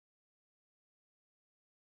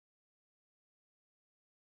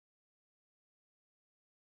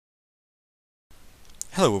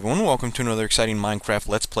Hello everyone, welcome to another exciting Minecraft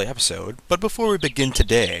Let's Play episode. But before we begin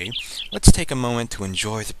today, let's take a moment to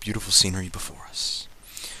enjoy the beautiful scenery before us.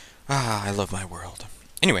 Ah, I love my world.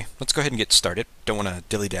 Anyway, let's go ahead and get started. Don't want to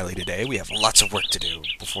dilly-dally today. We have lots of work to do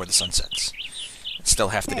before the sun sets. It's still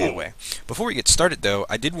half the day away. Before we get started though,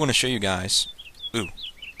 I did want to show you guys... Ooh.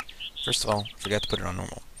 First of all, forgot to put it on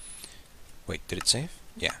normal. Wait, did it save?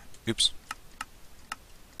 Yeah. Oops.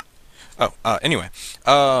 Anyway,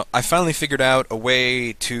 I finally figured out a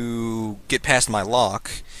way to get past my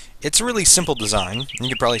lock. It's a really simple design. You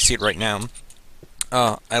can probably see it right now.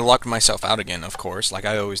 I locked myself out again, of course, like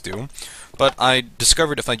I always do. But I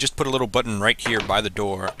discovered if I just put a little button right here by the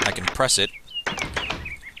door, I can press it.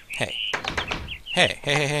 Hey. Hey,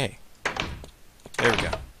 hey, hey, hey. There we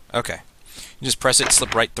go. Okay. You just press it,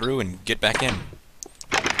 slip right through, and get back in.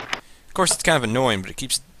 Of course, it's kind of annoying, but it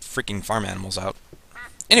keeps freaking farm animals out.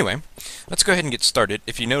 Anyway, let's go ahead and get started.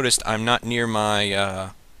 If you noticed, I'm not near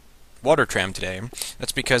my water tram today.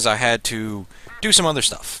 That's because I had to do some other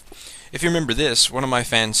stuff. If you remember this, one of my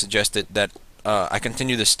fans suggested that I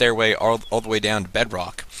continue the stairway all the way down to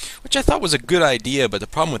bedrock, which I thought was a good idea, but the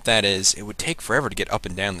problem with that is it would take forever to get up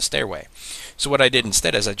and down the stairway. So what I did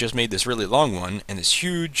instead is I just made this really long one and this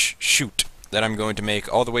huge chute that I'm going to make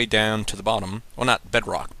all the way down to the bottom. Well, not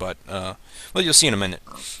bedrock, but, well, you'll see in a minute.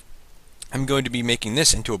 I'm going to be making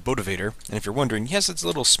this into a Botivator, and if you're wondering, yes, it's a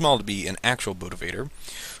little small to be an actual Botivator,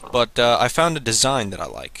 but I found a design that I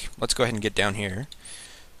like. Let's go ahead and get down here.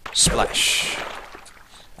 Splash.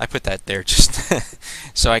 I put that there just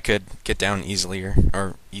so I could get down easily,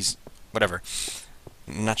 or whatever.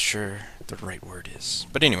 Not sure the right word is.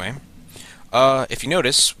 But anyway, if you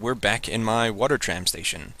notice, we're back in my water tram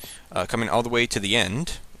station, coming all the way to the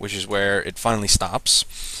end, which is where it finally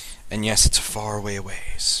stops. And yes, it's a far way a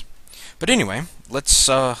ways. But anyway, let's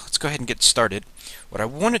go ahead and get started. What I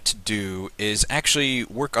wanted to do is actually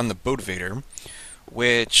work on the Botivator,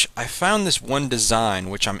 which I found this one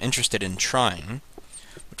design which I'm interested in trying.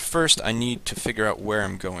 But first I need to figure out where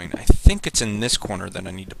I'm going. I think it's in this corner that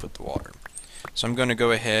I need to put the water. So I'm going to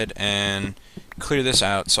go ahead and clear this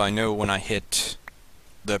out so I know when I hit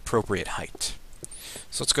the appropriate height.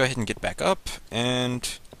 So let's go ahead and get back up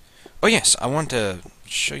and... Oh yes, I want to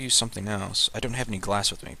show you something else. I don't have any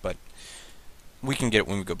glass with me, but we can get it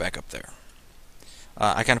when we go back up there.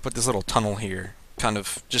 I kind of put this little tunnel here, kind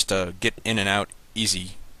of just to get in and out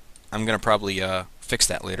easy. I'm going to probably fix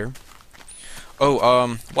that later.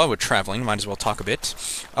 Oh, while we're traveling, might as well talk a bit.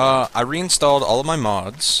 I reinstalled all of my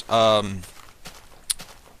mods.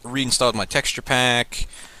 Reinstalled my texture pack.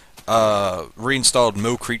 Reinstalled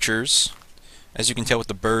Mo Creatures. As you can tell with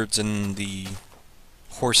the birds and the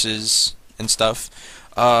horses and stuff.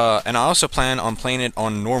 And I also plan on playing it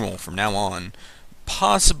on normal from now on.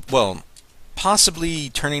 Possibly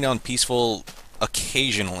turning on peaceful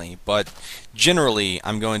occasionally, but generally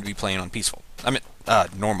I'm going to be playing on peaceful. I mean,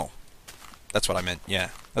 normal. That's what I meant.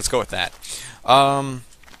 Yeah, let's go with that.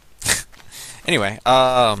 Anyway,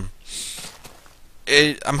 I'm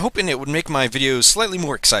hoping it would make my videos slightly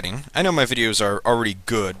more exciting. I know my videos are already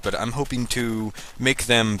good, but I'm hoping to make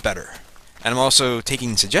them better. And I'm also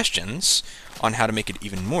taking suggestions on how to make it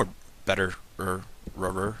even more better,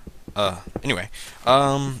 anyway,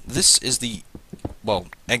 this is the, well,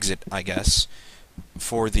 exit, I guess,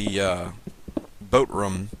 for the, boat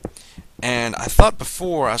room, and I thought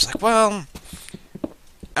before, I was like, well,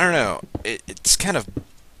 I don't know, it's kind of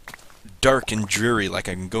dark and dreary, like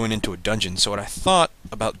I'm going into a dungeon, so what I thought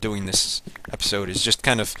about doing this episode is just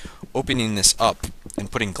kind of opening this up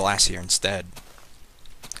and putting glass here instead.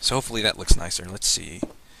 So hopefully that looks nicer. Let's see.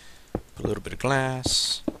 Put a little bit of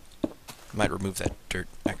glass. Might remove that dirt,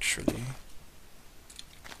 actually.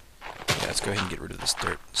 Yeah, let's go ahead and get rid of this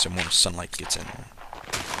dirt so more sunlight gets in.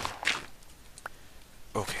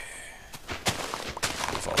 Okay.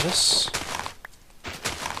 Rid of all this.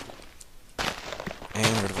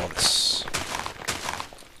 And rid of all this.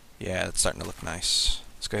 Yeah, it's starting to look nice.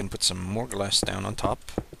 Let's go ahead and put some more glass down on top.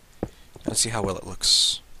 Let's see how well it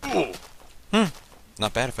looks.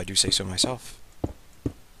 Not bad if I do say so myself.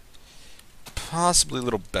 Possibly a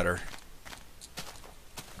little better.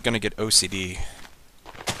 Gonna get OCD.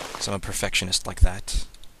 So I'm a perfectionist like that.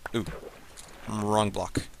 Ooh. Wrong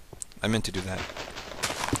block. I meant to do that.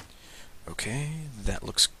 Okay, that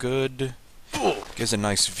looks good. Gives a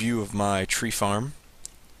nice view of my tree farm.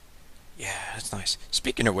 Yeah, that's nice.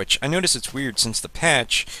 Speaking of which, I notice it's weird since the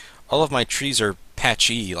patch, all of my trees are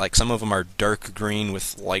patchy. Like, some of them are dark green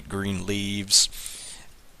with light green leaves,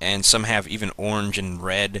 and some have even orange and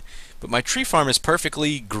red. But my tree farm is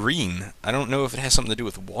perfectly green. I don't know if it has something to do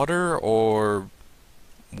with water or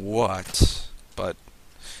what, but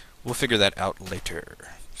We'll figure that out later.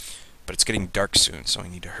 But it's getting dark soon, so I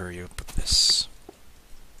need to hurry up with this.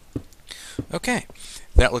 Okay,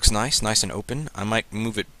 that looks nice, nice and open. I might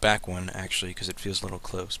move it back one, actually, because it feels a little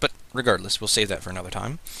close. But regardless, we'll save that for another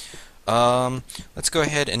time. Let's go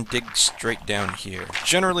ahead and dig straight down here.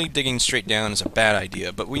 Generally, digging straight down is a bad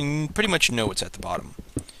idea, but we pretty much know what's at the bottom.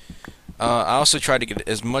 I also try to get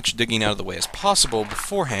as much digging out of the way as possible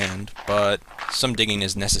beforehand, but some digging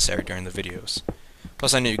is necessary during the videos.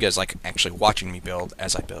 Plus, I know you guys like actually watching me build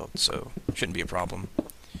as I build, so it shouldn't be a problem.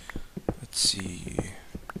 Let's see.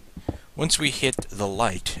 Once we hit the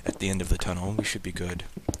light at the end of the tunnel, we should be good.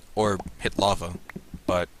 Or hit lava,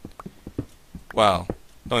 but, well,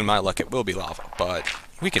 knowing my luck, it will be lava, but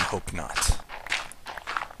we can hope not.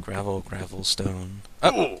 Gravel, gravel, stone.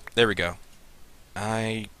 Oh, there we go.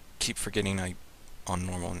 I keep forgetting I'm on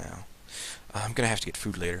normal now. I'm gonna have to get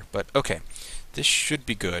food later, but okay. This should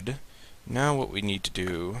be good. Now what we need to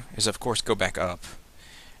do is, of course, go back up.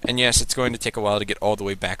 And yes, it's going to take a while to get all the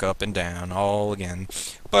way back up and down, all again.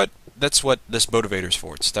 But that's what this motivator's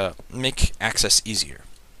for. It's to make access easier.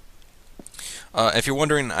 If you're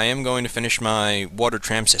wondering, I am going to finish my water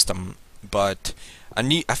tram system, but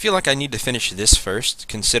I feel like I need to finish this first,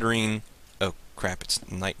 considering... Oh, crap, it's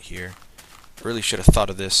night here. Really should have thought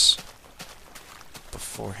of this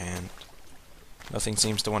beforehand. Nothing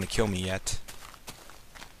seems to want to kill me yet.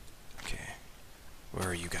 Okay. Where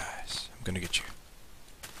are you guys? I'm gonna get you.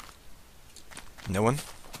 No one?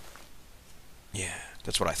 Yeah,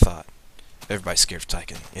 that's what I thought. Everybody's scared of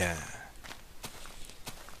Tychon. Yeah.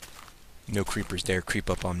 No creepers dare creep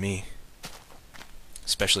up on me.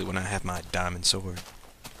 Especially when I have my diamond sword.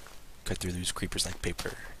 Cut through those creepers like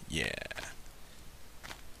paper. Yeah.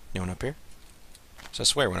 No one up here? So I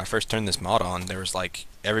swear, when I first turned this mod on, there was like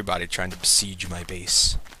everybody trying to besiege my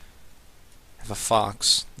base. I have a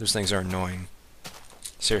fox. Those things are annoying.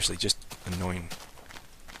 Seriously, just annoying.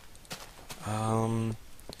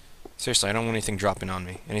 Seriously, I don't want anything dropping on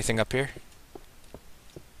me. Anything up here?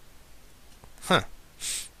 Huh.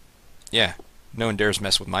 Yeah, no one dares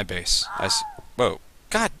mess with my base. Whoa.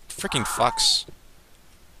 God, freaking fox.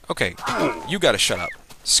 Okay, you gotta shut up.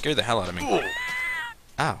 Scared the hell out of me.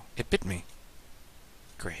 Ow, it bit me.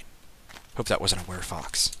 Great. Hope that wasn't a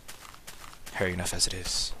werefox. Hairy enough as it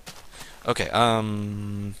is. Okay,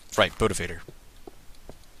 right, motivator.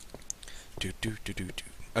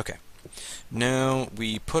 Okay. Now,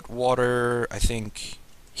 we put water, I think,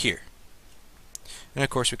 here. And of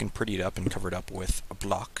course we can pretty it up and cover it up with a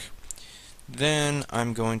block. Then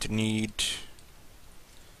I'm going to need...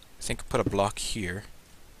 I think put a block here.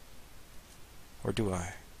 Or do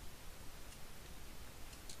I?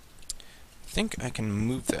 I think I can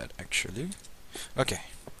move that, actually. Okay,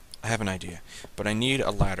 I have an idea. But I need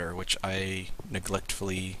a ladder, which I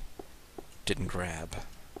neglectfully didn't grab.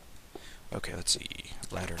 Okay, let's see.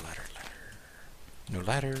 Ladder, ladder, ladder. No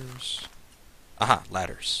ladders. Aha,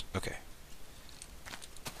 ladders. Okay.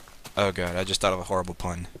 Oh god, I just thought of a horrible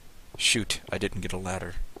pun. Shoot, I didn't get a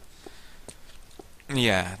ladder.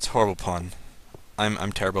 Yeah, it's a horrible pun.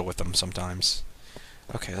 I'm terrible with them sometimes.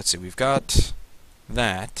 Okay, let's see. We've got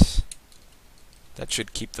that. That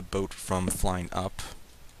should keep the boat from flying up.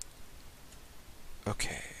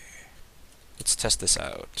 Okay. Let's test this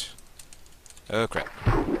out. Oh crap.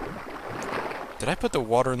 Did I put the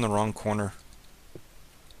water in the wrong corner?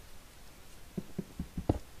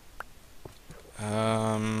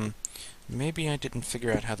 Maybe I didn't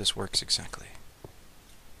figure out how this works exactly.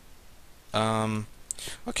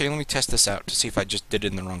 Okay, let me test this out to see if I just did it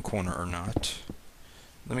in the wrong corner or not.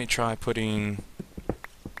 Let me try putting...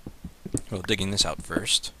 well, digging this out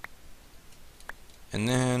first. And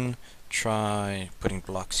then try putting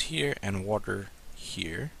blocks here and water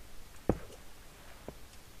here.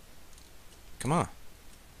 Come on.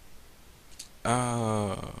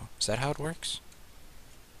 Oh, is that how it works?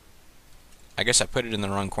 I guess I put it in the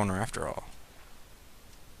wrong corner after all.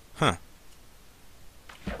 Huh.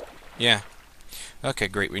 Yeah. Okay,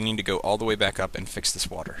 great. We need to go all the way back up and fix this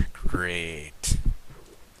water. Great.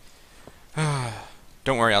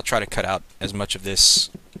 Don't worry, I'll try to cut out as much of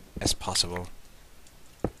this as possible.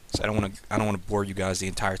 So I don't want to bore you guys the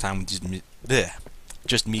entire time with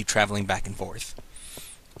just me traveling back and forth.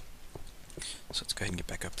 So let's go ahead and get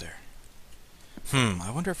back up there.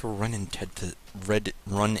 I wonder if we'll run into...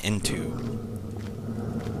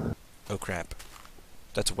 Oh crap.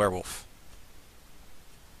 That's a werewolf.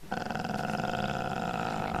 And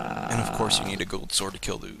of course you need a gold sword to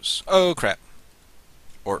kill those. Oh crap.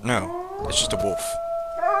 Or no, it's just a wolf.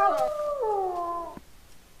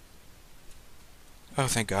 Oh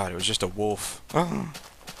thank god, it was just a wolf. Oh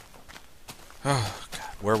god,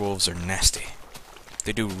 werewolves are nasty.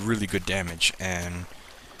 They do really good damage, and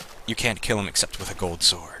you can't kill them except with a gold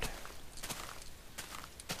sword.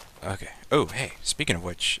 Okay. Oh, hey, speaking of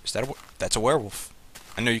which, is that that's a werewolf.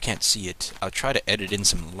 I know you can't see it. I'll try to edit in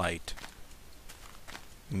some light.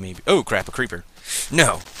 Maybe. Oh, crap, a creeper.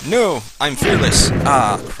 No, no, I'm fearless.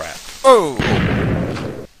 Ah, crap. Oh!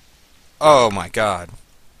 Oh, my God.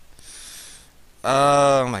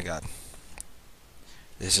 Oh, my God.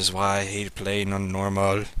 This is why I hate playing on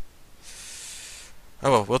normal.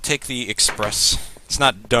 Oh, well, we'll take the express. It's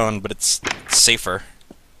not done, but it's safer.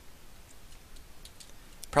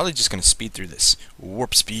 Probably just gonna speed through this.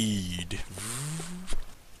 Warp speed.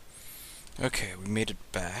 Okay, we made it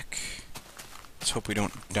back. Let's hope we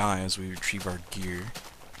don't die as we retrieve our gear.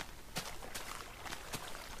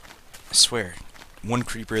 I swear, one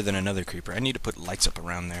creeper then another creeper. I need to put lights up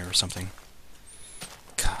around there or something.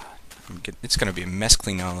 God, it's gonna be a mess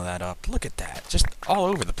cleaning all of that up. Look at that, just all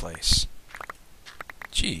over the place.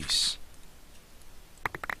 Jeez.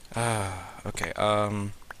 Okay, I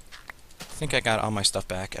think I got all my stuff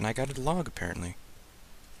back, and I got a log, apparently.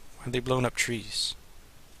 Why are they blowing up trees?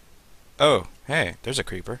 Oh, hey, there's a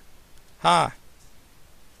creeper. Ha!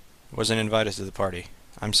 Wasn't invited to the party.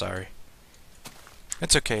 I'm sorry.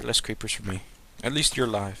 It's okay, less creepers for me. At least you're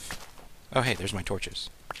alive. Oh, hey, there's my torches.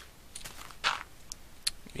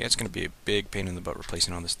 Yeah, it's gonna be a big pain in the butt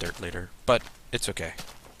replacing all this dirt later, but it's okay.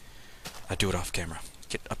 I do it off camera.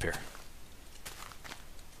 Get up here.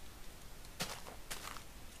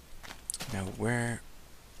 Now, where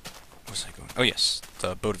was I going? Oh, yes,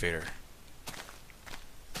 the motivator.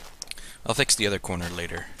 I'll fix the other corner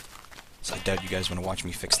later. So I doubt you guys want to watch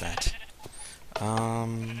me fix that.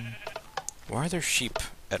 Why are there sheep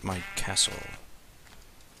at my castle?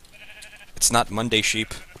 It's not Monday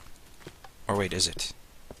sheep. Or wait, is it?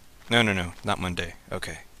 No, no, no, not Monday.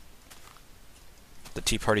 Okay. The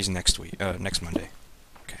tea party's next week. Next Monday.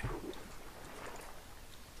 Okay.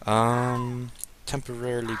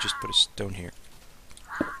 Temporarily just put a stone here.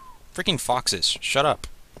 Freaking foxes! Shut up!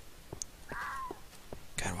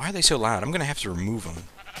 God, why are they so loud? I'm gonna have to remove them.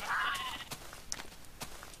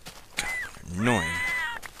 God, they're annoying.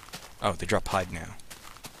 Oh, they drop hide now.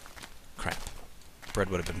 Crap. Bread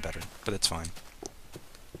would have been better, but that's fine.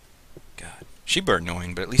 God. Sheep are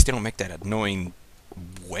annoying, but at least they don't make that annoying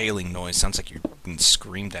wailing noise. Sounds like you're being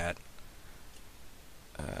screamed at.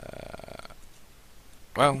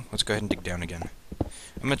 Well, let's go ahead and dig down again.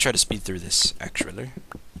 I'm gonna try to speed through this, actually.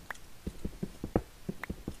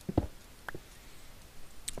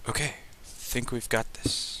 Okay, think we've got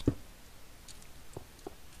this.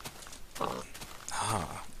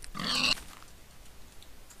 Ah.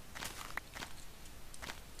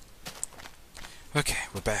 Okay,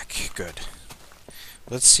 we're back. Good.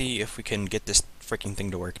 Let's see if we can get this freaking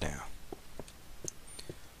thing to work now.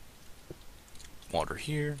 Water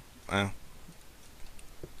here.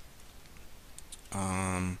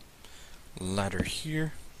 Ladder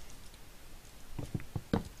here.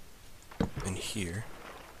 And here.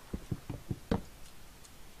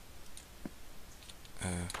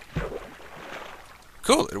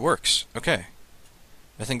 Cool, it works. Okay.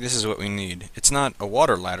 I think this is what we need. It's not a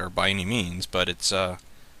water ladder by any means, but it's kind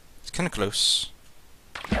of close.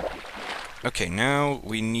 Okay, now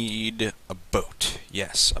we need a boat.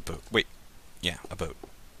 Yes, a boat. Wait. Yeah, a boat.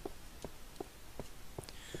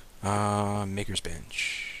 Maker's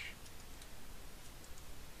bench.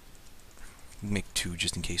 Make two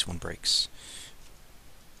just in case one breaks.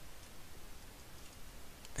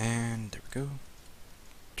 And there we go.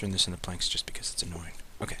 Turn this into planks just because it's annoying.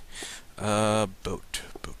 Okay. Boat.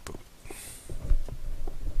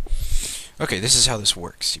 Okay, this is how this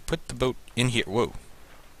works. You put the boat in here. Whoa.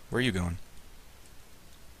 Where are you going?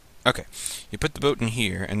 Okay. You put the boat in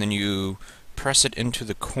here, and then you press it into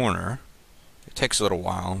the corner. It takes a little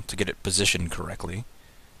while to get it positioned correctly.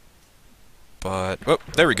 But, oh,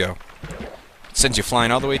 there we go. It sends you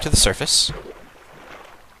flying all the way to the surface.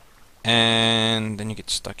 And then you get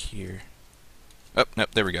stuck here. Oh, nope,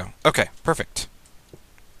 there we go. Okay, perfect.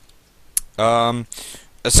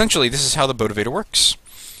 Essentially, this is how the motivator works.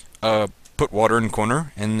 Put water in the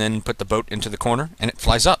corner, and then put the boat into the corner, and it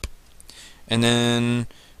flies up. And then,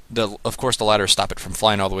 of course, the ladders stop it from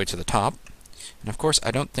flying all the way to the top. And of course, I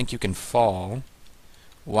don't think you can fall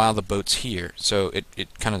while the boat's here, so it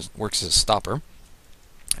kind of works as a stopper.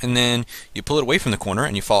 And then you pull it away from the corner,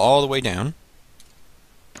 and you fall all the way down.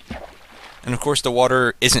 And of course, the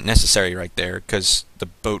water isn't necessary right there, because the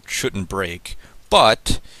boat shouldn't break.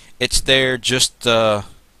 But it's there just, great,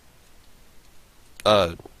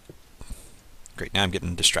 now I'm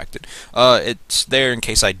getting distracted. It's there in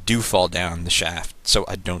case I do fall down the shaft, so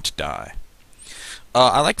I don't die.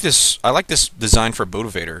 I like this. I like this design for a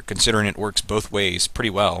motivator, considering it works both ways pretty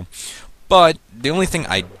well. But the only thing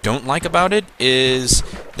I don't like about it is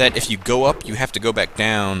that if you go up, you have to go back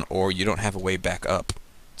down, or you don't have a way back up.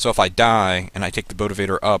 So if I die and I take the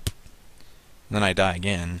motivator up, then I die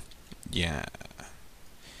again. Yeah,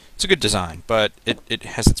 it's a good design, but it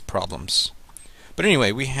has its problems. But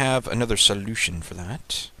anyway, we have another solution for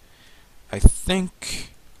that. I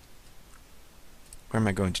think... Where am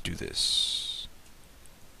I going to do this?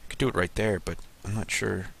 I could do it right there, but I'm not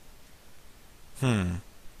sure. Well,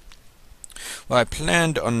 I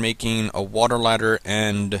planned on making a water ladder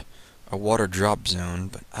and a water drop zone,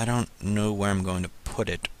 but I don't know where I'm going to put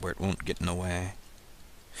it where it won't get in the way.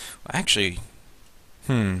 Well, actually,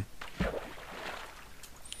 I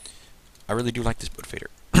really do like this motivator.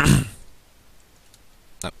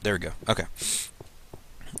 Oh, there we go. Okay.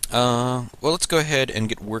 Well, let's go ahead and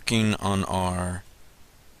get working on our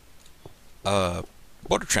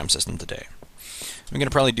water tram system today. I'm going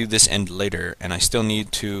to probably do this end later, and I still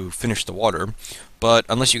need to finish the water, but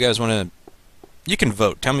unless you guys want to... You can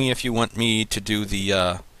vote. Tell me if you want me to do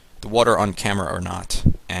the water on camera or not,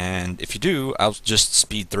 and if you do, I'll just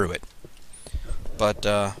speed through it. But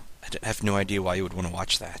I have no idea why you would want to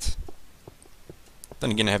watch that.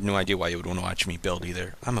 Then again, I have no idea why you would want to watch me build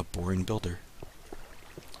either. I'm a boring builder.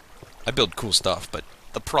 I build cool stuff, but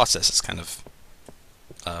the process is kind of,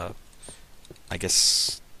 I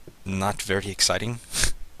guess, not very exciting,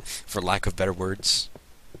 for lack of better words.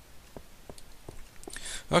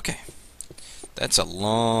 Okay, that's a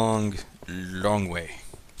long, long way,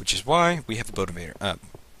 which is why we have a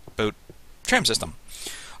boat tram system.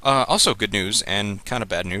 Also, good news, and kind of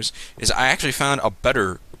bad news, is I actually found a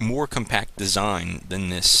better, more compact design than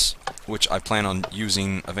this, which I plan on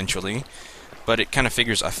using eventually, but it kind of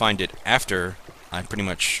figures I find it after I pretty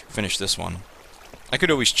much finish this one. I could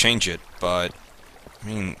always change it, but, I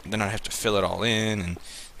mean, then I'd have to fill it all in, and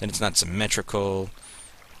then it's not symmetrical.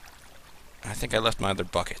 I think I left my other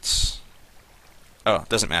buckets. Oh,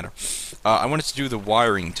 doesn't matter. I wanted to do the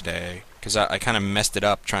wiring today, because I kind of messed it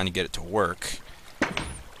up trying to get it to work.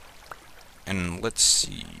 And let's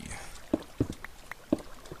see.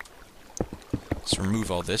 Let's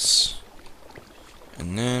remove all this.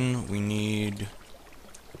 And then we need...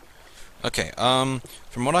 Okay,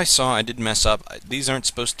 from what I saw, I did mess up. These aren't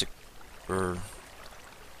supposed to...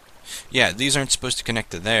 Yeah, these aren't supposed to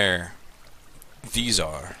connect to there. These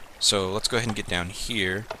are. So let's go ahead and get down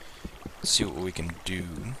here. See what we can do.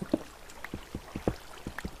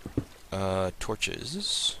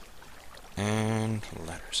 Torches. And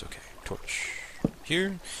ladders, okay. Torch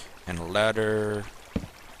here, and a ladder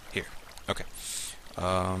here. Okay.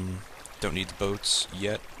 Don't need the boats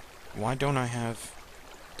yet. Why don't I have...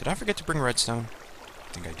 Did I forget to bring redstone?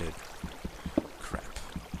 I think I did. Crap.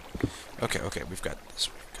 Okay, we've got this,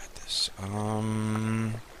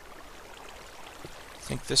 I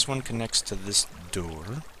think this one connects to this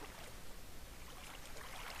door.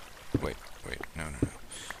 Wait,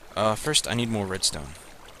 no. First I need more redstone.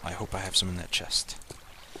 I hope I have some in that chest.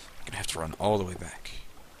 I'm gonna have to run all the way back.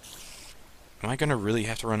 Am I gonna really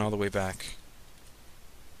have to run all the way back?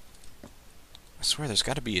 I swear there's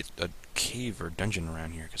gotta be a cave or dungeon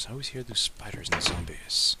around here, because I always hear those spiders and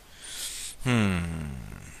zombies.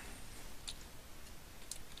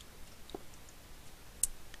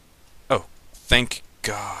 Oh, thank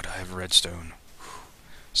God I have redstone.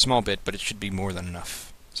 Small bit, but it should be more than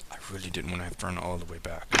enough. I really didn't want to have to run all the way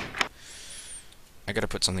back. I gotta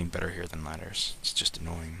put something better here than ladders. It's just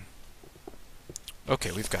annoying.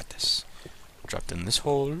 Okay, we've got this. Dropped in this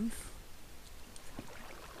hole.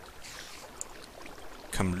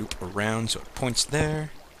 Come loop around so it points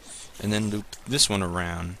there. And then loop this one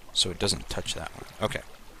around so it doesn't touch that one. Okay.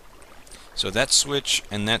 So that switch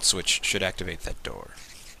and that switch should activate that door.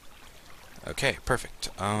 Okay, perfect.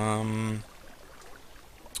 I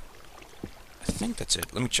think that's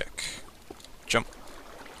it. Let me check. Jump.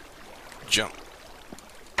 Jump.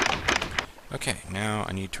 Okay, now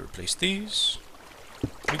I need to replace these.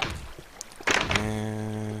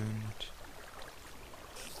 And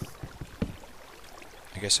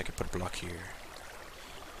I guess I could put a block here.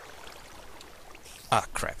 Ah,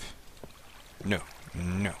 crap. No.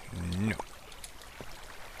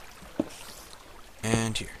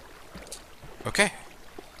 And here. Okay.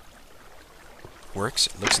 Works.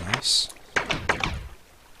 It looks nice.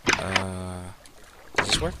 Does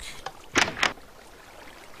this work?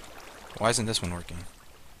 Why isn't this one working?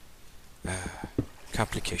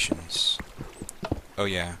 Complications. Oh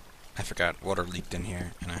yeah, I forgot water leaked in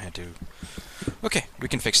here, and I had to... Okay, we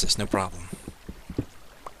can fix this, no problem.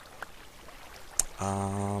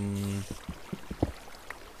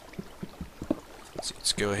 So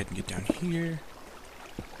let's go ahead and get down here.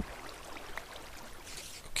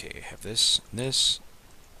 Okay, have this,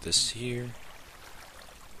 this here.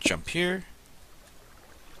 Jump here.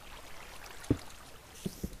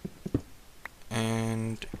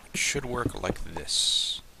 And it should work like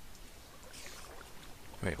this.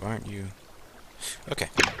 Wait, why aren't you... Okay.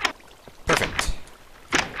 Perfect.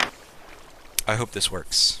 I hope this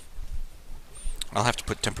works. I'll have to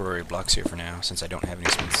put temporary blocks here for now, since I don't have any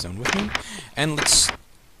smooth stone with me. And let's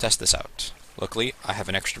test this out. Luckily, I have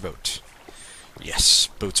an extra boat. Yes,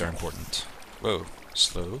 boats are important. Whoa.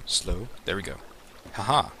 Slow, slow. There we go.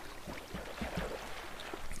 Haha.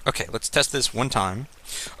 Okay, let's test this one time.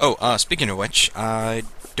 Oh, speaking of which, I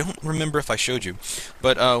don't remember if I showed you,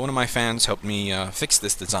 but one of my fans helped me fix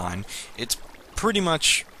this design. It's pretty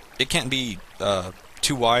much... It can't be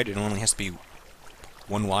too wide, it only has to be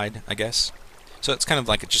one wide, I guess. So it's kind of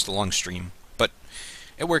like just a long stream, but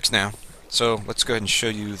it works now. So let's go ahead and show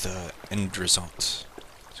you the end result.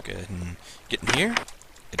 Let's go ahead and get in here.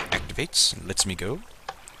 It activates and lets me go.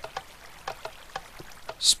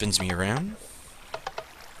 Spins me around.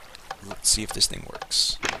 Let's see if this thing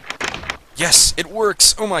works. Yes, it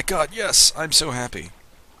works! Oh my god, yes! I'm so happy.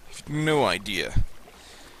 No idea.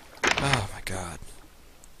 Oh my god.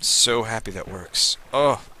 So happy that works.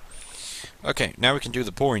 Oh. Okay, now we can do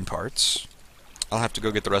the boring parts. I'll have to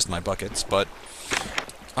go get the rest of my buckets, but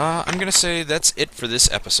I'm gonna say that's it for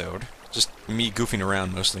this episode. Just me goofing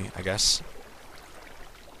around mostly, I guess.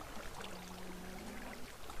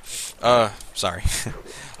 Sorry.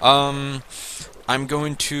 I'm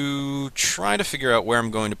going to try to figure out where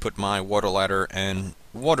I'm going to put my water ladder and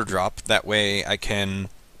water drop. That way I can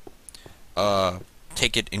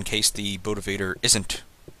take it in case the Botivator isn't,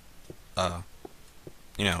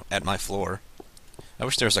 you know, at my floor. I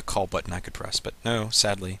wish there was a call button I could press, but no,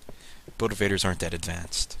 sadly, Botivators aren't that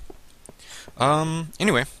advanced.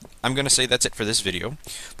 Anyway, I'm gonna say that's it for this video.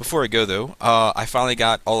 Before I go, though, I finally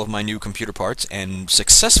got all of my new computer parts and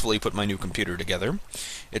successfully put my new computer together.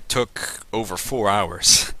 It took over 4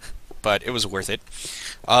 hours, but it was worth it.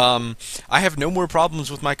 I have no more problems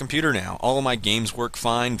with my computer now. All of my games work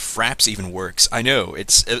fine. Fraps even works. I know,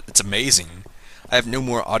 it's amazing. I have no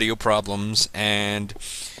more audio problems, and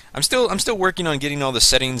I'm still working on getting all the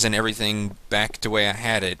settings and everything back to the way I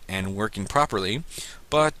had it and working properly.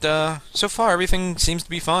 But so far everything seems to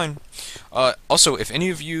be fine. Also, if any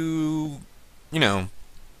of you, you know,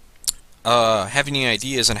 have any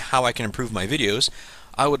ideas on how I can improve my videos,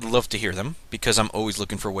 I would love to hear them, because I'm always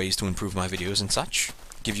looking for ways to improve my videos and such,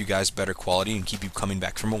 give you guys better quality and keep you coming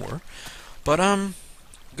back for more. But I'm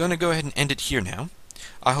gonna go ahead and end it here now.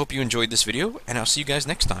 I hope you enjoyed this video, and I'll see you guys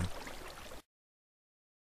next time.